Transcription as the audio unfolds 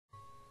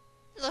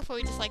I love how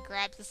he just like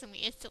grabs us and we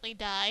instantly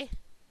die.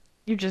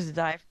 You just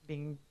die from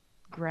being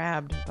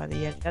grabbed by the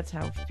Yeti. That's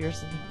how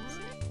fearsome he is.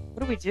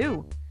 What do we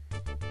do?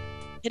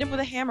 Hit him with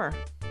a hammer.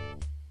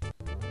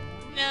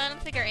 No, I don't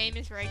think our aim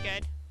is very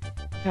good.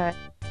 Okay.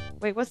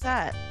 Wait, what's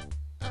that?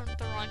 Oh,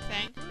 the wrong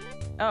thing.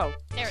 Oh.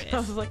 There it I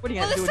is. was like, what are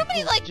you Well, gonna do? there's so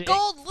many like Jake?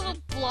 gold little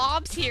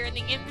blobs here in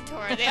the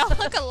inventory. They all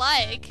look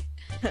alike.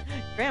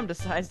 Graham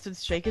decides to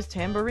shake his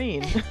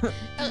tambourine.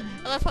 I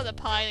love how the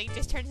pie like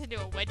just turns into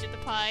a wedge of the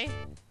pie.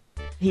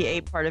 He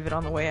ate part of it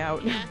on the way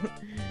out. Yeah.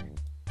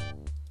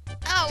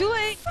 Oh, Too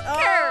late!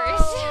 fuckers!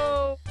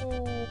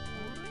 Oh!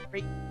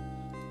 Great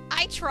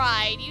I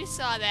tried. You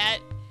saw that.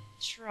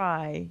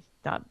 try.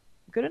 Not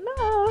good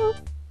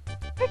enough.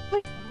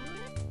 Quickly.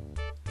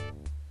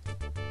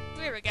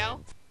 There we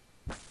go.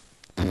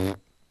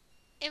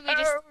 And we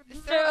just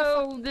throw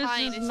a fucking this pie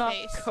in is his not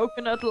face.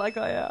 coconut like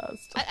I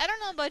asked. I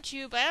don't know about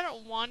you, but I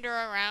don't wander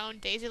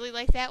around dazedly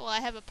like that while I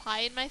have a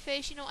pie in my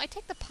face. You know, I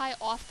take the pie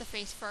off the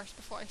face first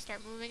before I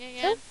start moving I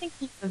again. don't think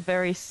he's a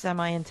very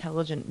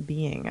semi-intelligent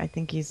being. I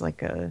think he's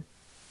like a...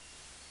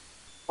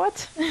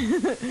 What?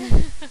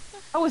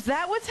 Oh, is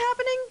that what's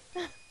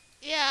happening?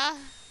 Yeah.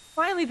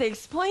 Finally, they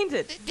explained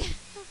it. I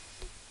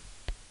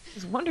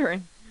was wondering.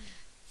 I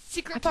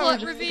Secret thought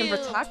we plot were just looking for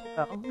revealed. Taco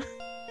Bell.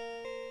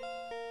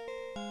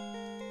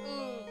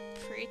 Ooh,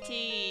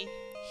 pretty.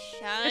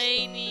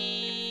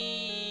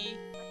 Shiny.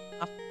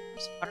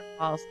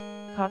 Waterfalls.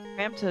 Caused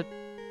Graham to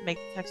make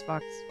the text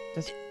box.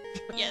 Just...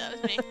 Yeah,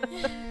 that was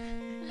me.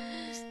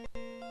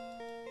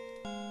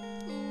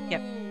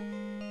 Yep.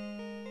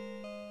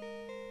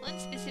 One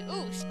specific.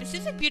 Ooh,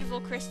 specific beautiful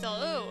crystal.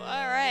 Ooh,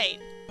 alright.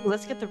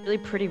 Let's get the really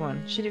pretty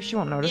one. She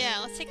won't notice. Yeah,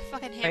 let's take a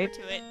fucking hammer Right?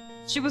 to it.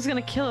 She was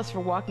gonna kill us for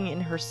walking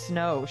in her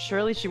snow.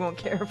 Surely she won't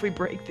care if we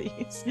break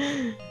these.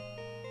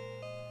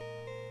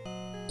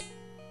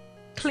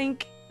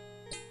 Clink.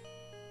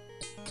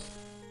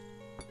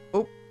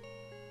 Oh.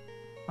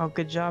 Oh,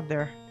 good job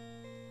there.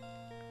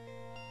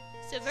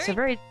 So So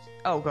very...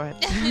 Oh, go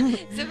ahead.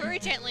 So very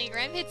gently,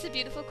 Graham hits the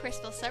beautiful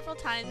crystal several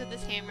times with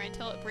his hammer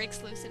until it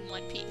breaks loose in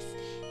one piece.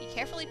 He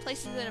carefully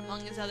places it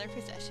among his other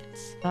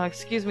possessions.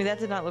 Excuse me, that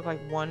did not look like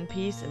one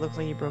piece. It looked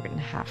like he broke it in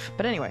half.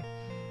 But anyway.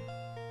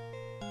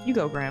 You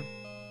go, Graham.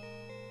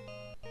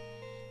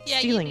 Yeah,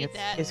 Stealing you need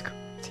that. is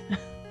correct.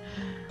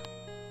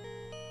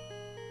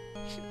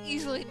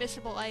 Easily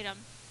missable item.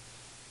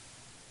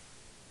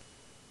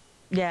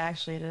 Yeah,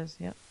 actually it is,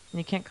 yep. And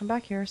you can't come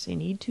back here, so you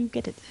need to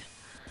get it.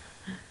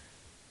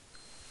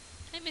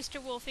 Hi,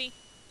 Mr. Wolfie.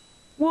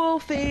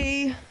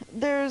 Wolfie!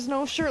 There's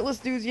no shirtless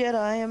dudes yet.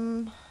 I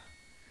am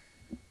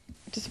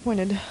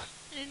disappointed.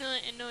 And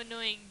no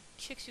annoying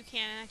chicks who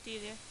can't act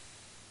either.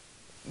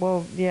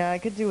 Well, yeah, I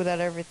could do without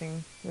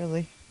everything,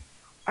 really.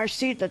 I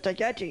see that the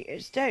Yeti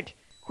is dead.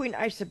 Queen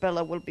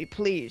Isabella will be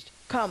pleased.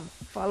 Come,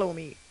 follow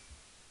me.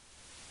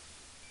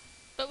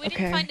 But we Okay.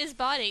 didn't find his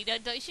body.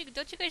 Don't you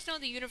guys know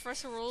the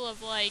universal rule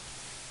of, like,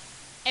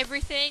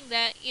 everything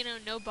that, you know,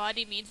 no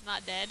body means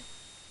not dead?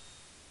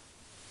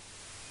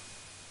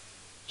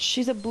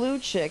 She's a blue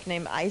chick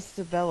named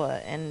Isabella,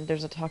 and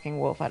there's a talking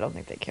wolf. I don't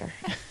think they care.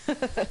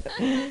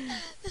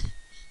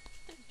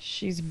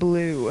 She's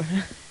blue.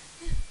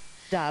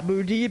 Da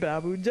boo dee ba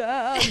boo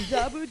da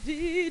da boo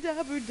dee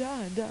da boo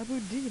da boo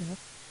dee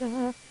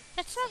da.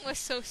 That song was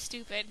so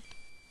stupid.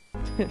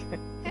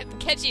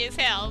 Catchy as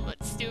hell,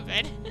 but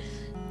stupid.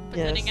 But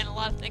then Yes. again, a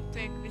lot of things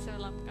we so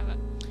long ago.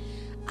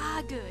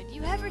 Ah, good.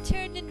 You have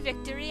returned in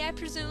victory, I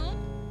presume?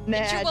 Nah,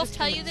 Did your wolf just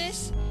tell kinda- you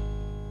this?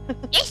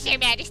 Yes, Your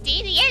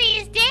Majesty, the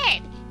Yeti is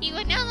dead. He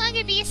will no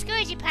longer be a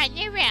scourge upon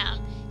your realm.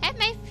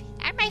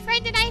 Are my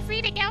friend and I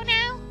free to go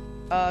now?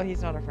 Oh,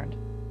 he's not our friend.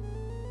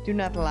 Do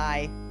not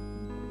lie.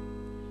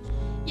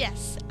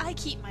 Yes, I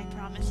keep my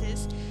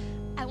promises.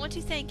 I want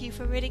to thank you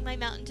for ridding my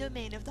mountain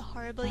domain of the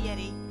horrible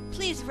Yeti.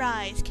 Please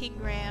rise, King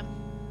Graham.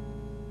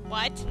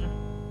 What?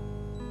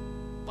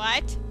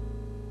 What?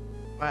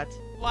 What?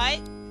 What?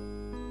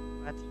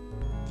 What?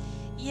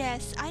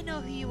 Yes, I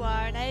know who you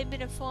are, and I have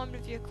been informed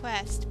of your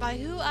quest. By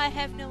who, I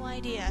have no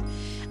idea.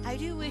 I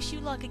do wish you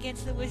luck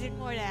against the Wizard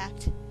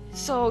Mordact.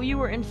 So you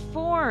were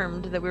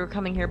informed that we were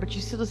coming here, but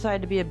you still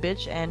decided to be a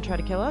bitch and try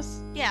to kill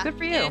us? Yeah. Good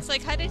for you. And it's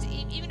like, how did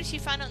even if she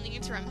found out in the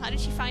interim, how did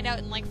she find out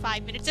in like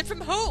 5 minutes? And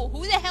from who?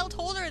 Who the hell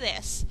told her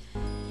this?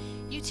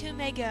 You two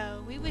may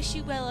go. We wish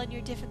you well on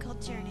your difficult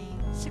journey.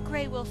 Sir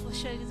Grey Wolf will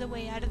show you the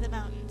way out of the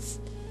mountains.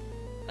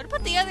 What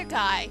about the other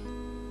guy?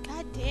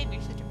 God damn,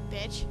 you're such a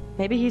bitch.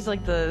 Maybe he's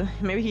like the...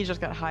 Maybe he just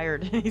got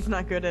hired. He's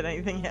not good at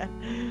anything yet.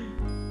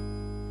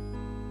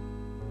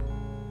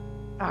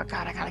 Oh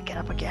god, I gotta get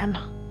up again.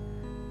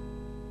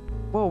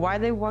 Whoa, why are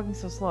they walking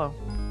so slow?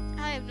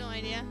 I have no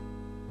idea.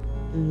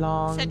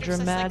 Long, Cedric's just,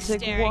 like, dramatic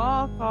staring.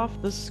 walk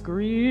off the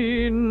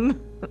screen.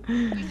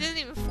 He doesn't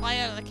even fly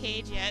out of the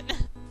cage yet.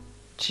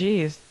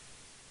 Jeez.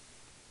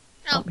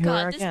 Oh Oh, here we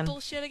are god, this again.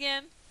 bullshit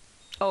again.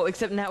 Oh,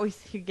 except now we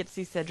get to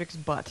see Cedric's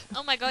butt.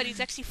 Oh my god, he's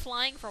actually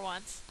flying for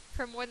once.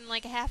 For more than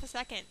like a half a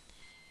second.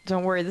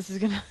 Don't worry, this is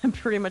gonna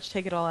pretty much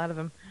take it all out of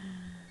him.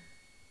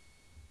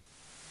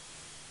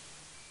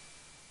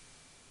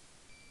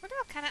 Wonder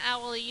how kind of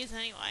owl he is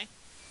anyway?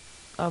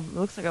 It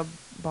looks like a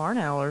barn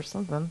owl or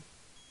something.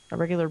 A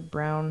regular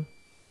brown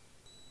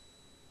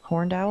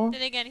horned owl.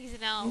 Then again, he's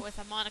an owl with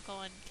a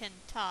monocle and can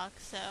talk,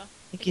 so I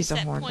think he's a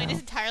that horned point owl.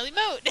 is entirely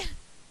moot.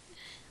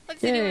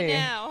 What's he doing Yay.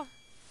 now?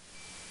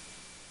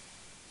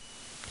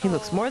 He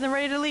looks more than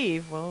ready to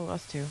leave. Well,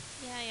 us too.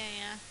 Yeah.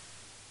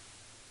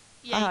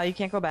 Yeah. You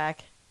can't go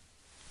back.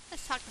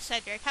 Let's talk to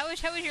Cedric. How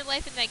was your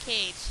life in that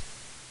cage?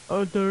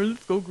 Oh, there,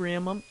 let's go,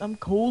 Graham. I'm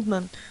cold,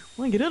 man. I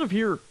want to get out of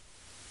here.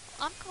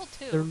 I'm cold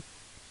too.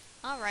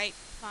 Alright,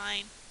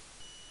 fine.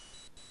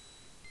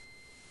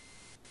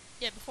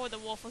 Yeah, before the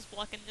wolf was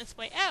blocking this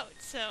way out,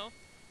 so...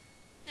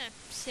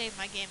 save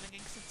my gaming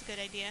because it's a good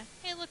idea.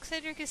 Hey look,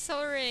 Cedric is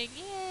soaring!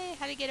 Yay!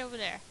 How to get over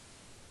there?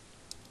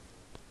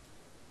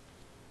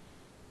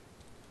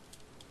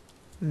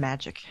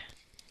 Magic.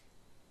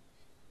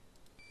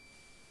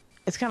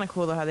 It's kind of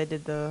cool though how they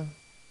did the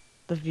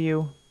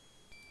view.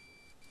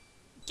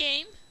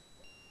 Game?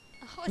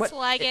 Oh, it's What?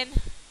 lagging.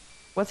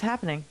 What's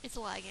happening? It's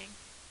lagging.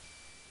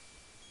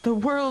 The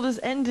world is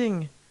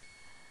ending.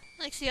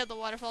 Like, see how the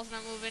waterfall's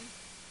not moving?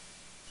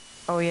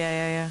 Oh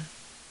yeah.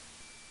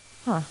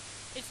 Huh.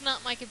 It's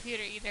not my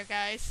computer either,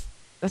 guys.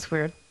 That's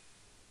weird.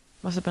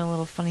 Must have been a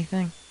little funny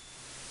thing.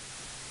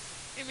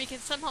 And we can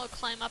somehow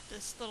climb up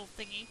this little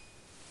thingy.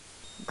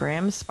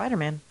 Graham's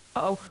Spider-Man.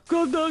 Uh-oh.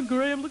 Go down,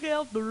 Graham. Look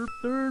out. Derp,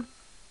 derp.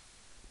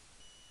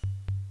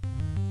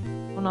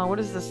 Oh no, what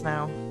is this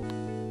now?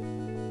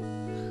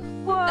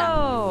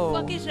 Whoa!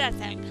 What the fuck is that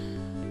thing?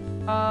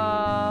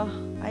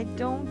 I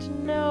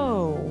don't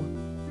know.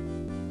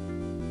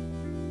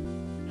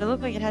 It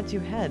looked like it had two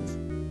heads.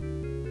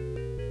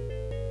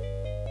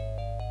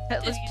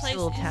 That This looks like place a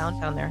little is town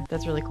down there.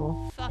 That's really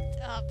cool. Fucked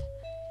up.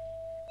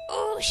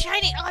 Ooh,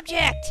 shiny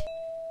object!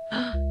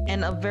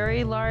 And a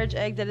very large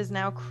egg that is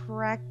now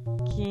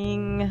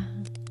cracking.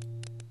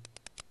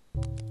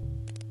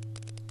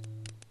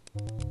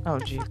 Oh, What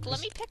the jeez. fuck?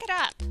 Let me pick it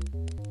up.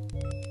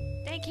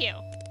 Thank you.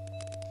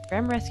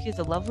 Graham rescues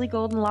a lovely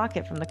golden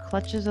locket from the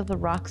clutches of the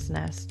rock's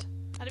nest.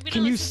 How do we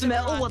Can know you this is the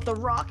smell rock? what the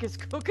rock is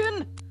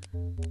cooking?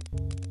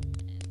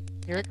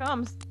 Here it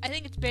comes. I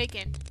think it's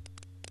bacon.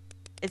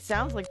 It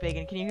sounds like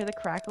bacon. Can you hear the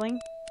crackling?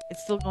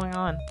 It's still going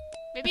on.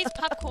 Maybe it's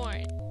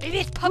popcorn. Maybe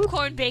it's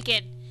popcorn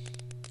bacon.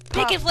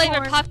 Bacon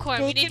flavored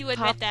popcorn. We need to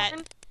admit that.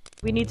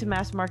 We need to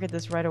mass market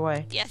this right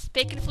away. Yes,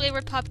 bacon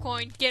flavored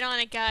popcorn. Get on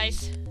it,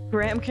 guys.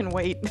 Graham can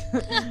wait.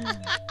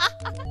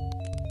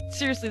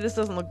 Seriously, this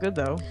doesn't look good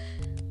though.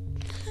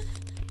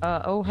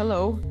 Oh,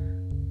 hello.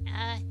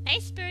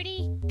 Nice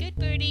birdie. Good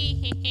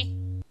birdie.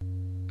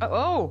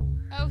 Oh!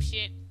 Oh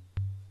shit.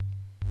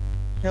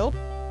 Help!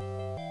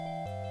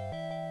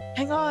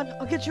 Hang on,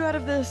 I'll get you out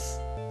of this.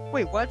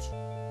 Wait, what?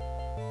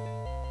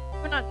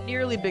 We're not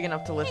nearly big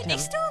enough to lift Hey, him.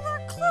 they stole our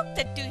cloak,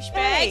 the douchebags.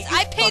 Hey,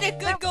 I paid a look,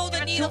 good that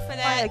golden was needle for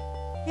that.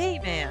 Hey,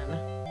 man.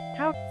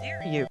 How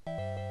dare you?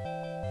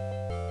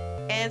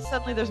 And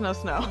suddenly there's no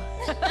snow.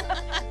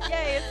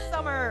 Yay, it's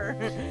summer!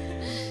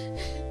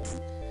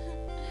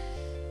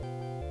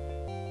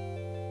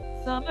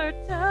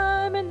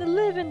 Summertime and the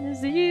living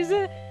is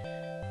easy.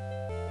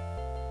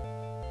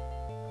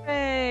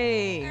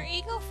 Hey! Our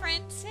eagle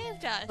friend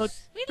saved us. Look,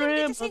 We didn't get to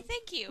Graham, say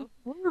thank you.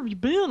 Where have you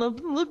been? I've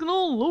been looking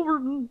all over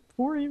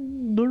for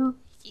you.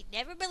 You'd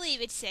never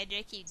believe it,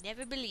 Cedric. You'd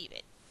never believe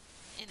it.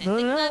 And I I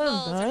think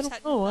levels are don't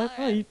starting know. I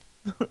to might.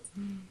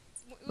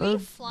 Were you Uh,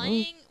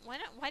 flying?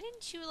 Why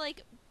didn't you,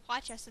 like,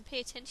 watch us and pay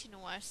attention to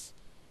us?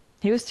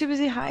 He was too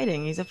busy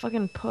hiding. He's a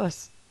fucking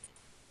puss.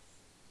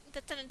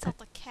 That doesn't insult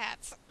the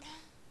cats.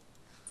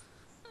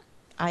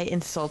 I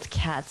insult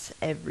cats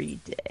every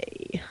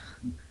day.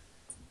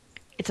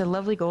 It's a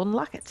lovely golden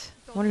locket.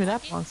 I wonder who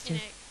that belongs to.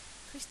 And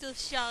a crystal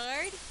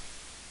shard.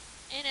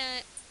 And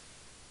a...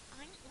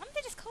 Why don't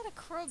they just call it a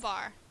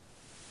crowbar?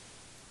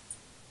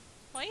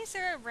 Why is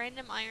there a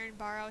random iron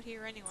bar out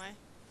here anyway?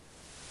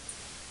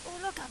 Oh,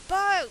 look, a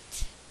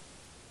boat!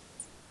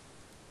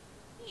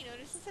 You know,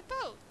 this is a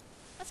boat.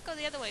 Let's go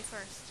the other way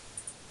first.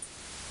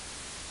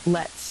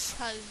 Let's.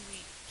 Because we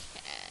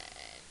can.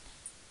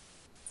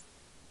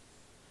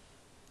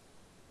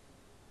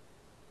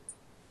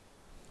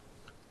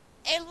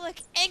 Hey, look,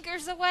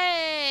 anchors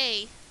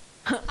away!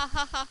 Ha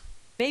ha ha.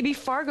 Maybe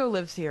Fargo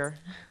lives here.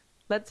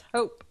 Let's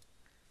hope.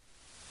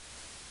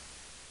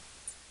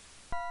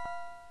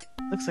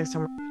 Looks like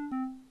someone.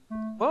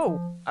 Whoa!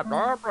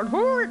 Who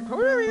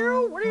are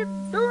you? What are you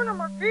doing on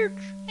my beach?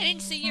 I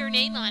didn't see your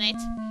name on it.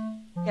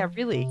 Yeah,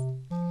 really.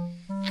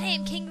 I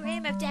am King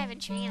Graham of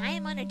Daventry, and I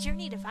am on a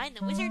journey to find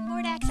the wizard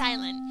Mordax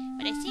Island,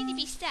 but I seem to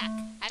be stuck.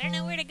 I don't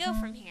know where to go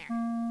from here.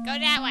 Go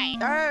that way.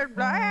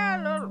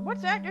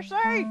 What's that you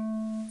say?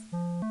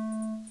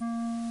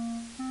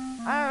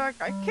 I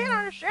can't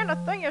understand a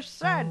thing you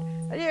said.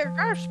 You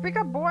gotta speak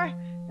up, boy.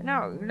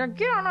 Now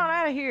get on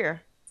out of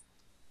here.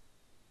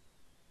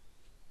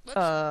 Whoops.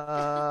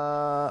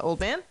 Old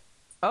man?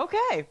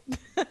 Okay.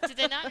 Did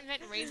they not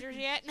invent razors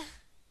yet?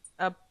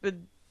 But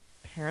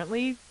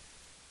apparently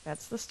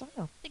that's the style.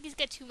 I think he's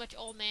got too much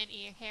old man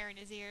hair in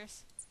his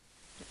ears.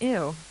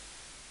 Ew.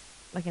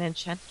 Like an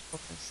enchanted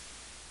forest.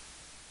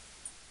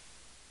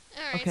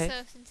 Alright, Okay.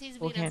 so since he's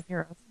People being a can't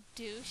hear us.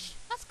 douche,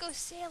 let's go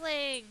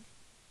sailing.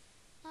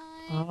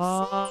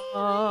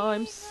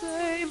 I'm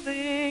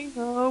sailing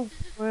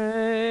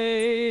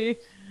away.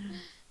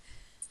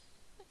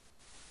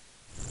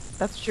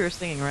 That's what you were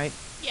singing, right?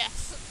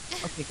 Yes.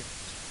 Okay, good.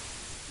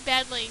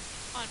 Badly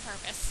on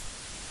purpose.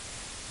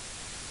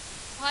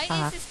 Why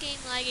Uh-huh. is this game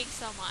lagging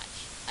so much?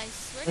 I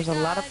swear There's to a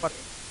God. lot of what.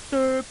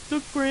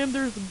 Look, Graham,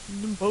 there's a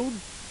boat.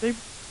 They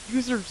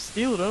use or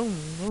steal it. I don't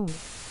know.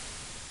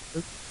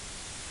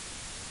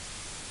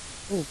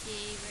 Oh,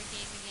 See, we're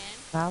game again.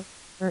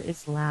 louder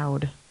is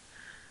loud.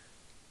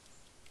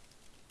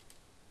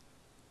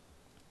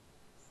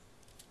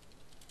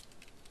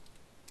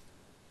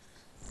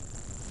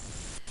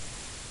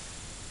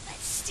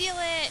 Let's steal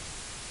it.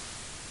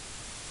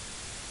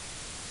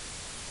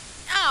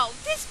 Oh,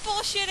 this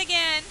bullshit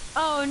again.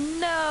 Oh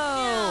no!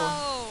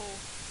 No.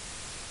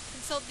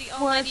 Consult the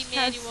What almighty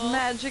has manual.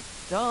 magic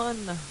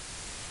done?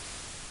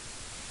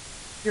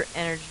 Your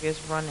energy has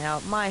run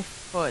out. My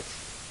foot.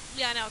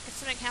 Yeah, I know,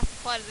 considering half the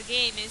plot of the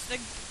game is the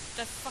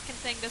fucking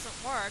thing doesn't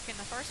work in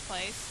the first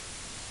place.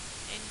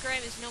 And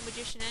Graham is no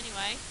magician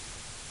anyway.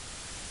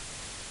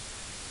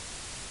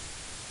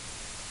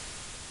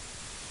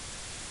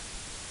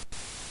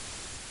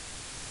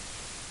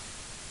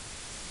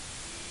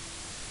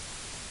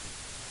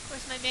 Of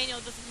course, my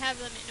manual doesn't have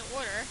them in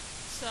order,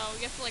 so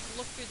you have to, like,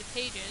 look through the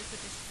pages, which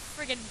is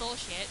friggin'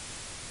 bullshit.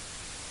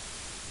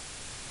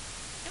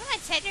 Come on,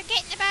 Cedric,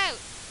 get in the boat.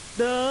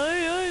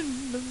 I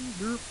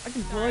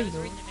can Sorry, I was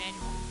reading the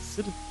manual.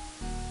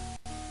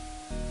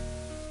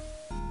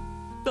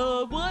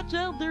 Watch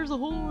out, there's a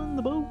hole in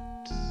the boat.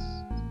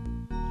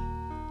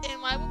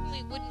 And why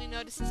wouldn't we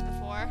notice this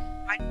before?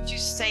 Why didn't you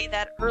say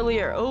that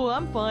earlier? Oh,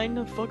 I'm fine,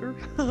 fucker.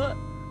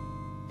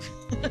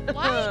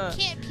 Why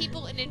can't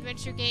people in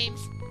adventure games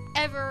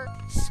ever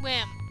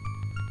swim?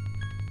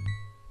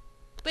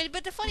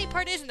 But the funny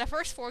part is, in the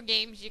first 4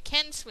 games, you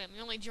can swim.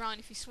 You only drown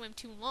if you swim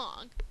too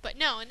long. But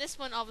no, in this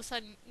one, all of a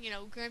sudden, you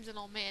know, Graham's an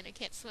old man and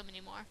can't swim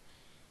anymore.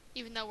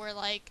 Even though we're,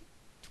 like,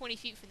 20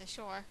 feet from the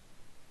shore.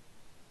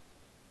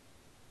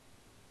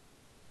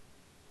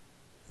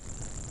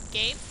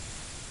 Game?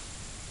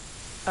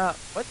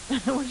 What?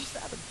 What just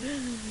happened?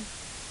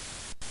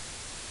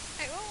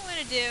 Alright, what we want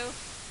to do...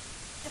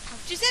 The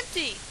pouch is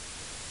empty!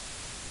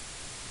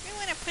 We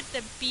want to put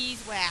the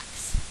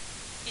beeswax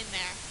in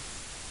there.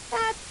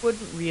 That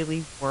wouldn't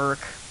really work.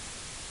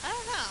 I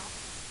don't know.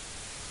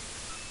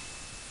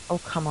 Oh,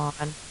 come on.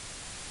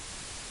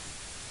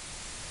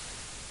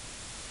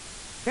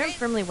 Graham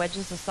firmly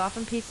wedges the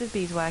softened piece of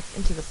beeswax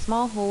into the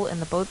small hole in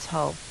the boat's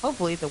hull.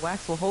 Hopefully, the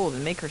wax will hold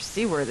and make her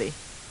seaworthy.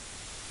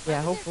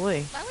 Yeah,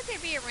 hopefully. Why would there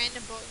be a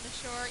random boat in the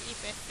shore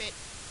if it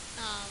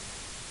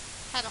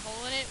had a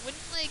hole in it?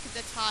 Wouldn't, like,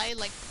 the tide,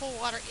 like, pull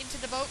water into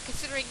the boat,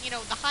 considering, you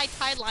know, the high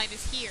tide line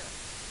is here?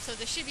 So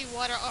there should be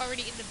water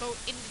already in the boat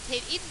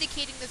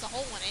indicating there's a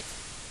hole in it.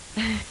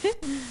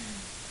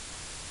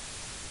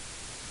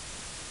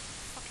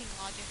 Fucking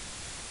logic.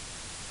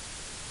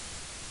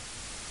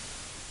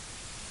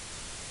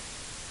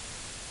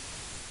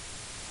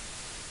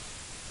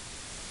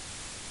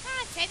 Come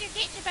on, Cedric,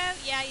 get in the boat.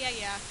 Yeah.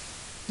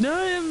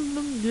 Yeah,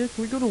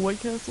 can we go to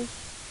White Castle?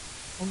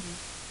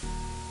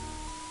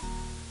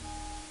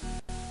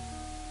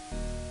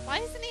 Why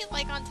isn't he,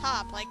 like, on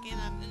top, like, in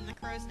the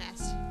crow's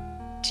nest?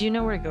 Do you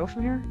know where to go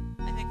from here?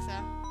 I think so.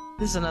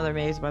 This is another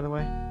maze, by the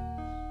way.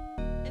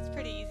 It's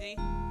pretty easy.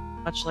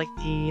 Much like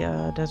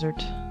the desert.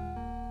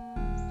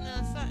 No,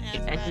 it's not as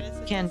And bad you as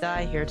it can is.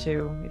 die here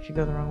too if you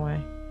go the wrong way.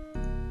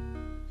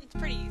 It's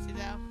pretty easy,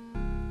 though.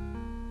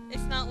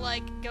 It's not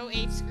like, go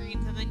 8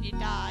 screens and then you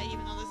die,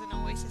 even though there's an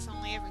oasis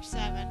only every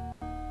 7.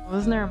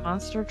 Wasn't there a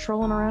monster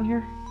trolling around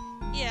here?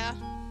 Yeah,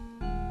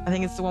 I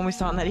think it's the one we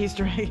saw in that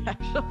Easter egg,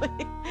 actually.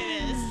 it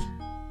is.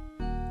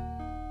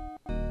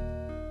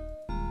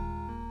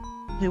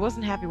 He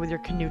wasn't happy with your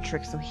canoe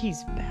trick, so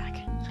he's back.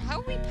 How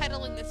are we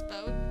pedaling this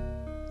boat?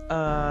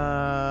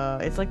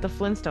 It's like the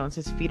Flintstones.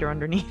 His feet are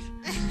underneath.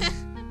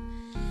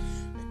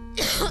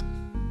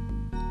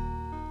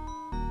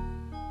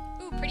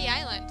 Ooh, pretty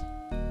island.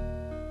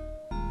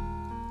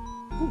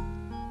 Ooh.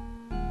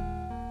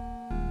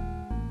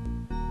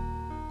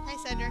 Hi,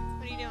 Cedric.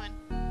 What are you doing?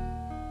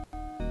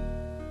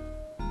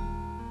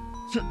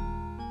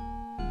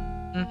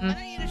 Why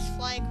don't you just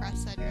fly across,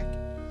 Cedric,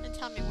 and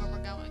tell me where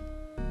we're going?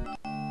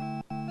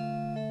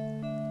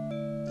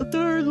 Up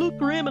there, look,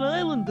 Graham, an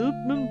island.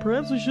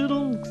 Perhaps we should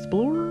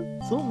explore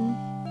something.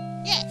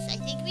 Yes, I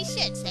think we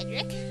should,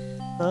 Cedric.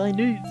 I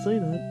knew you'd say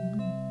that.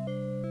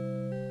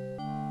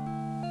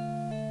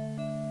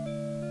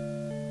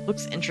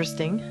 Looks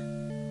interesting.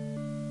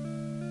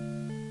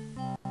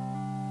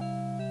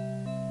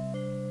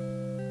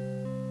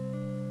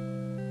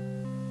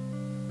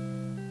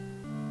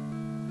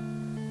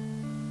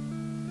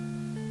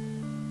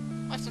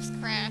 Let's just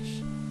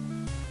crash.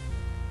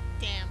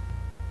 Damn.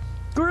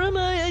 Graham,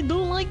 I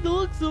don't like the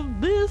looks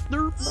of this.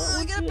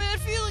 I got a bad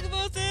feeling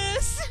about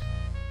this.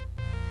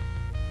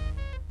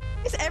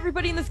 Is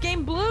everybody in this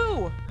game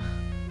blue?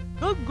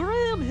 Oh,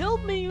 Graham,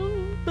 help me!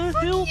 Oh,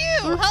 Fuck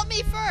you! Help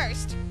me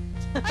first!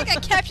 I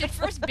got captured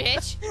first,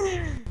 bitch!